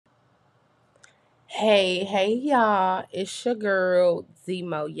Hey, y'all. It's your girl,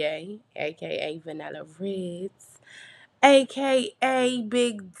 DIVAAAA, aka Vanilla Reds, aka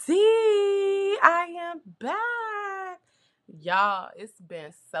Big D. I am back. Y'all, it's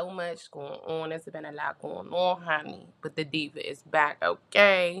been so much going on. It's been a lot going on, honey. But the diva is back,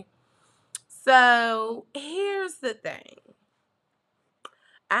 okay? So, here's the thing.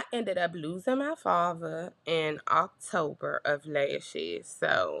 I ended up losing my father in October of last year.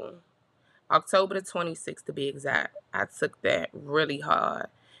 So, October the 26th to be exact. I took that really hard.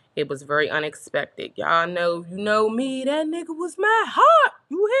 It was very unexpected. Y'all know, you know me, that nigga was my heart.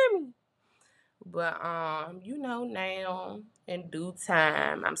 You hear me? But now in due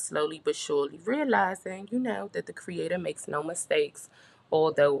time, I'm slowly but surely realizing, that the creator makes no mistakes.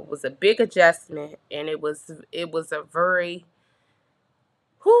 Although it was a big adjustment and it was a very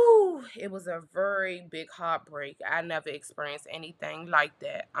it was a very big heartbreak. I never experienced anything like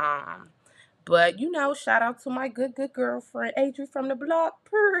that. But shout out to my good girlfriend, Adri from the block,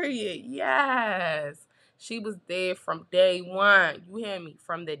 period. Yes. She was there from day one. You hear me?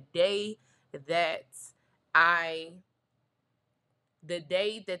 From that I the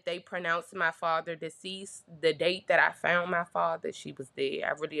day that they pronounced my father deceased, the date that I found my father, she was there.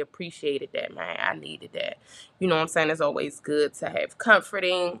 I really appreciated that, man. I needed that. You know what I'm saying? It's always good to have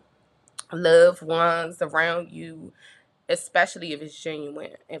comforting loved ones around you, especially if it's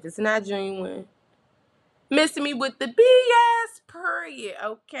genuine. If it's not genuine, missing me with the BS, period.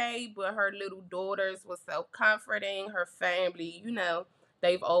 Okay, but her little daughters was so comforting. Her family,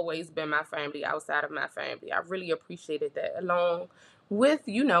 they've always been my family outside of my family. I really appreciated that. Along with,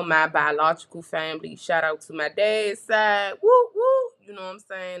 my biological family. Shout out to my dad's side. Woo woo. You know what I'm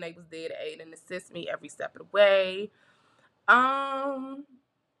saying? They was there to aid and assist me every step of the way. Um,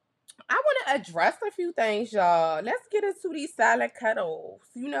 I want to address a few things, y'all. Let's get into these silent cuddles.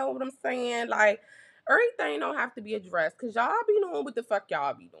 You know what I'm saying? Like, everything don't have to be addressed because y'all be knowing what the fuck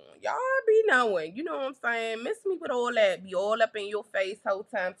y'all be doing. Y'all be knowing. You know what I'm saying? Miss me with all that. Be all up in your face whole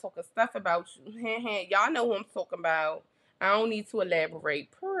time talking stuff about you. Y'all know who I'm talking about. I don't need to elaborate.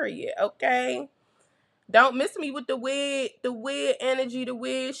 Period. Okay? Don't miss me with the weird energy, the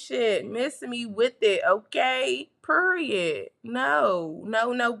weird shit. Miss me with it, okay? Period. No,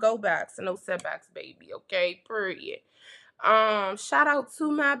 go backs, no setbacks, baby. Okay, period. Shout out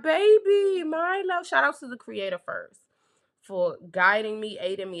to my baby, Milo. Shout out to the creator first for guiding me,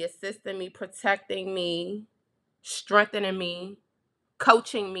 aiding me, assisting me, protecting me, strengthening me,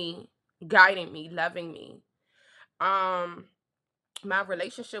 coaching me, guiding me, loving me. Um, my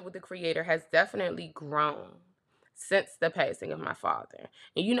relationship with the creator has definitely grown since the passing of my father.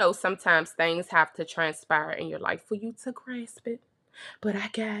 And sometimes things have to transpire in your life for you to grasp it. But I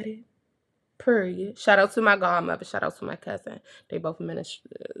got it. Period. Shout out to my godmother. Shout out to my cousin. They both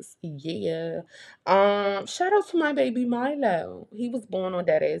ministers. Yeah. Shout out to my baby Milo. He was born on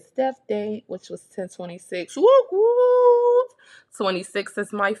that ass death date, which was 10/26. Woo woo. 26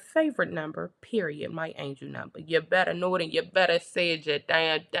 is my favorite number. Period. My angel number. You better know it and you better say it, you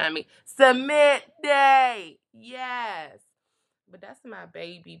damn dummy. Submit day. Yes. But that's my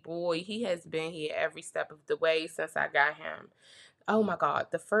baby boy. He has been here every step of the way since I got him. Oh my God,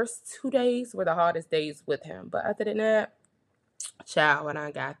 the first 2 days were the hardest days with him. But other than that, child, when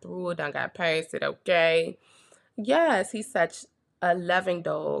I got through it, I got past it, okay. Yes, he's such a loving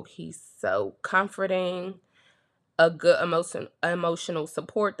dog. He's so comforting, a good emotional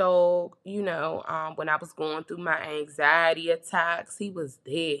support dog. When I was going through my anxiety attacks, he was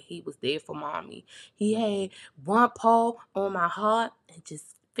there. He was there for mommy. He had one paw on my heart and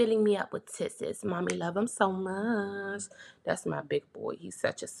just filling me up with kisses. Mommy love him so much. That's my big boy. He's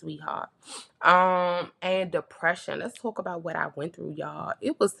such a sweetheart. And depression. Let's talk about what I went through, y'all.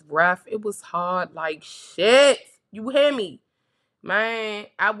 It was rough. It was hard like shit. You hear me? Man,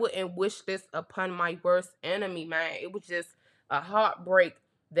 I wouldn't wish this upon my worst enemy, man. It was just a heartbreak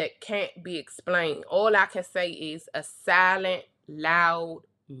that can't be explained. All I can say is a silent, loud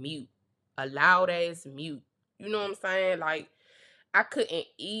mute. A loud ass mute. You know what I'm saying? Like, I couldn't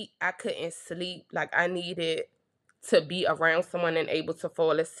eat. I couldn't sleep. Like, I needed to be around someone and able to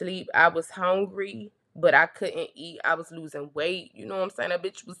fall asleep. I was hungry, but I couldn't eat. I was losing weight. You know what I'm saying? That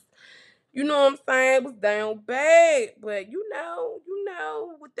bitch was, what I'm saying, it was down bad. But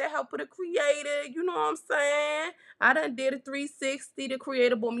with the help of the creator, you know what I'm saying? I done did a 360. The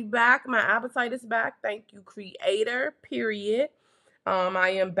creator brought me back. My appetite is back. Thank you, creator. Period. I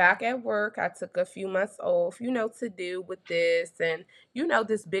am back at work. I took a few months off, to deal with this and,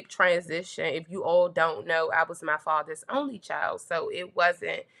 this big transition. If you all don't know, I was my father's only child. So it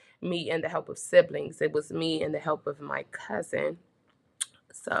wasn't me and the help of siblings. It was me and the help of my cousin.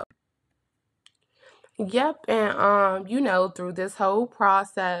 So Yep, and through this whole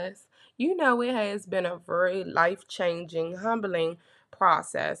process, it has been a very life-changing, humbling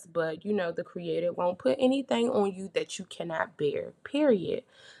process, but the creator won't put anything on you that you cannot bear, period.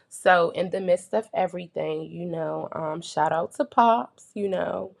 So in the midst of everything, shout out to Pops,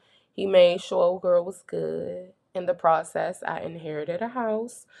 he made sure old girl was good. In the process, I inherited a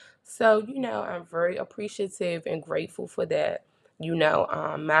house. So, I'm very appreciative and grateful for that.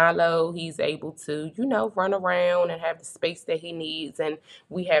 Milo, he's able to, run around and have the space that he needs, and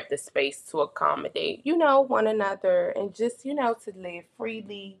we have the space to accommodate, one another, and just, to live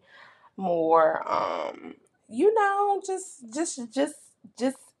freely, more,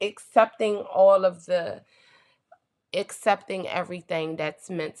 just accepting all of the accepting everything that's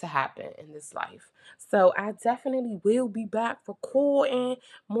meant to happen in this life. So I definitely will be back recording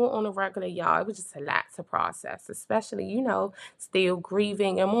more on a regular, y'all. It was just a lot to process, especially, still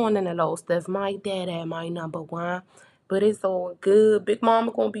grieving and mourning the loss of my dad and my number one. But it's all good. Big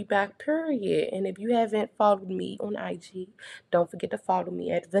Mama gonna be back, period. And if you haven't followed me on IG, don't forget to follow me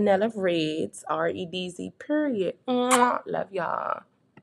at Vanilla Reds, REDZ, period. Mwah. Love y'all.